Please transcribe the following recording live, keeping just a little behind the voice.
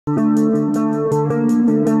Hi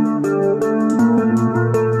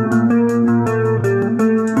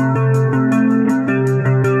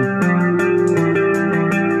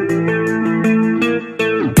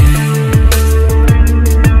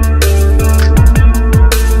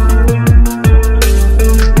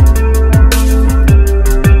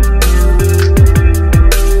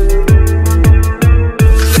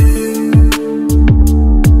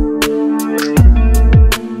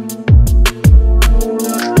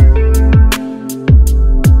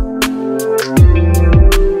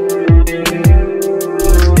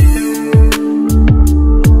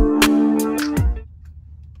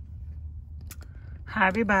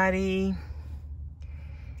everybody,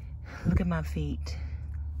 look at my feet,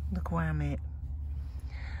 look where I'm at.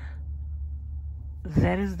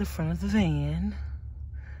 That is the front of the van,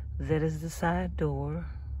 that is the side door,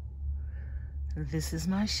 this is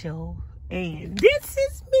my show, and this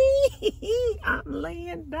is me. I'm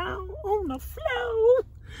laying down on the floor.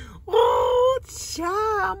 Oh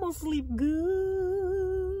child, I'm gonna sleep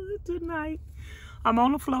good tonight. I'm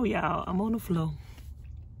on the floor, y'all, I'm on the floor.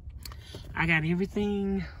 I got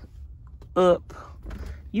everything up.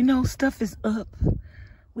 You know, stuff is up.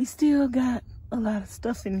 We still got a lot of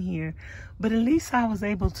stuff in here, but at least I was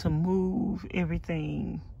able to move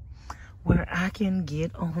everything where I can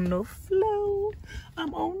get on the floor.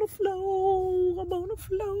 I'm on the floor. I'm on the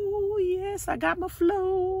floor. Yes, I got my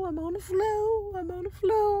floor. I'm on the floor. I'm on the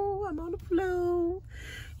floor. I'm on the floor.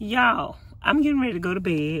 Y'all, I'm getting ready to go to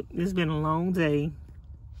bed. It's been a long day.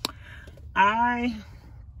 I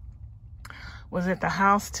was at the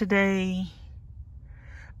house today.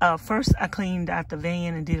 First, I cleaned out the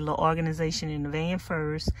van and did a little organization in the van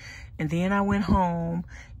first. And then I went home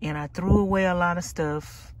and I threw away a lot of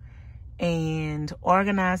stuff and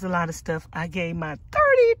organized a lot of stuff. I gave my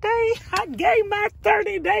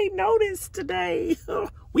 30-day notice today.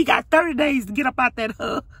 We got 30 days to get up out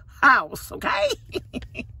that house, okay?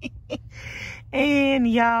 And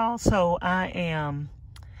y'all, so I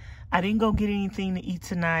didn't go get anything to eat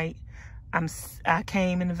tonight. I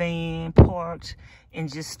came in the van, parked, and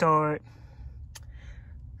just started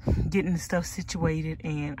getting the stuff situated.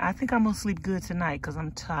 And I think I'm gonna sleep good tonight because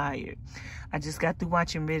I'm tired. I just got through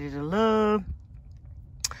watching Ready to Love.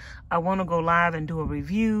 I want to go live and do a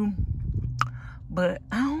review, but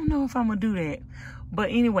I don't know if I'm gonna do that.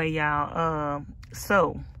 But anyway, y'all,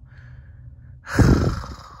 so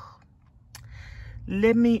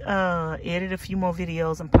let me edit a few more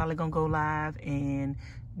videos. I'm probably gonna go live and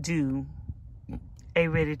do a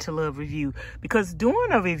Ready to Love review, because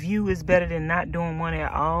doing a review is better than not doing one at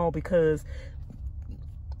all, because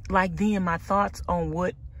like then my thoughts on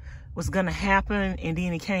what was gonna happen and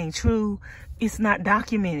then it came true, it's not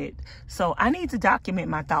documented. So I need to document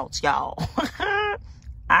my thoughts, y'all.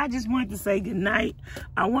 I just wanted to say good night.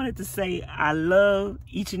 I wanted to say I love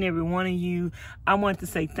each and every one of you. I wanted to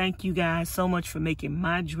say thank you guys so much for making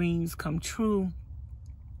my dreams come true,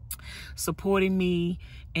 supporting me,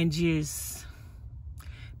 and just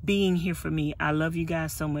being here for me. I love you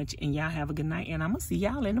guys so much, and y'all have a good night, and I'm gonna see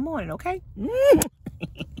y'all in the morning, okay?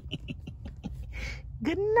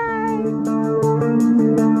 Good night.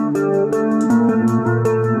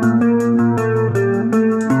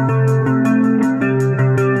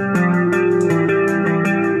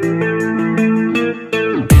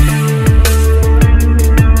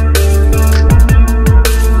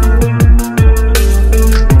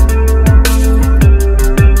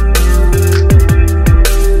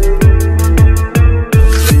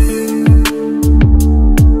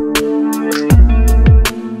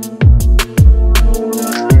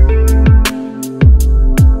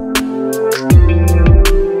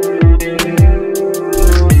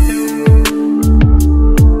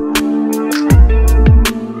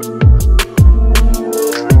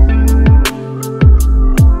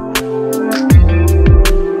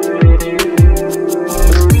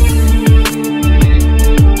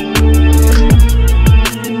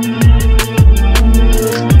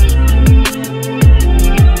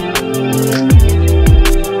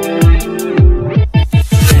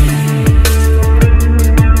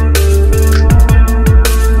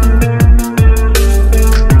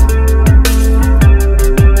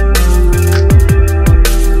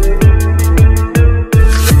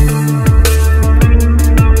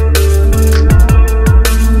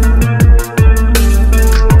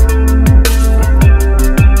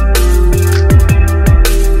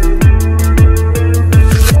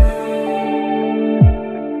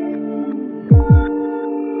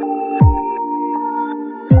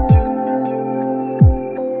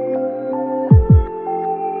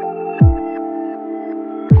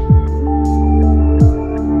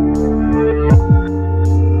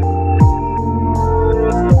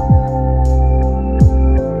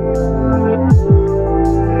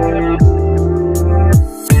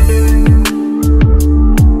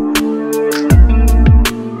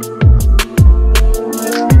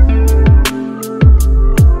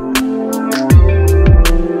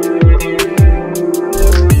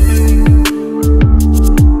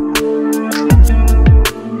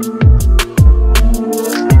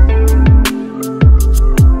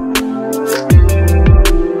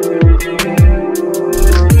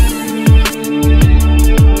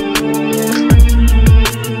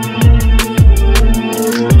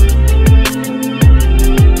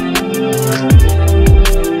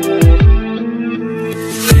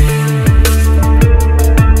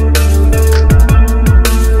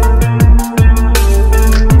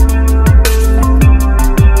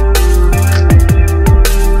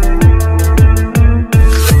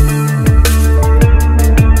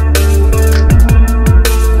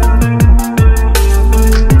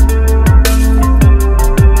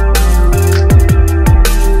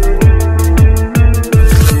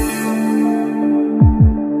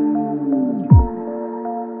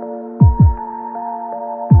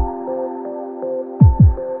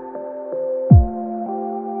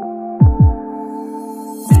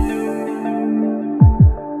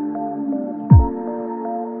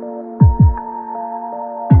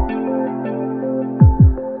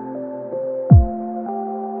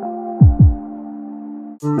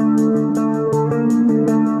 you.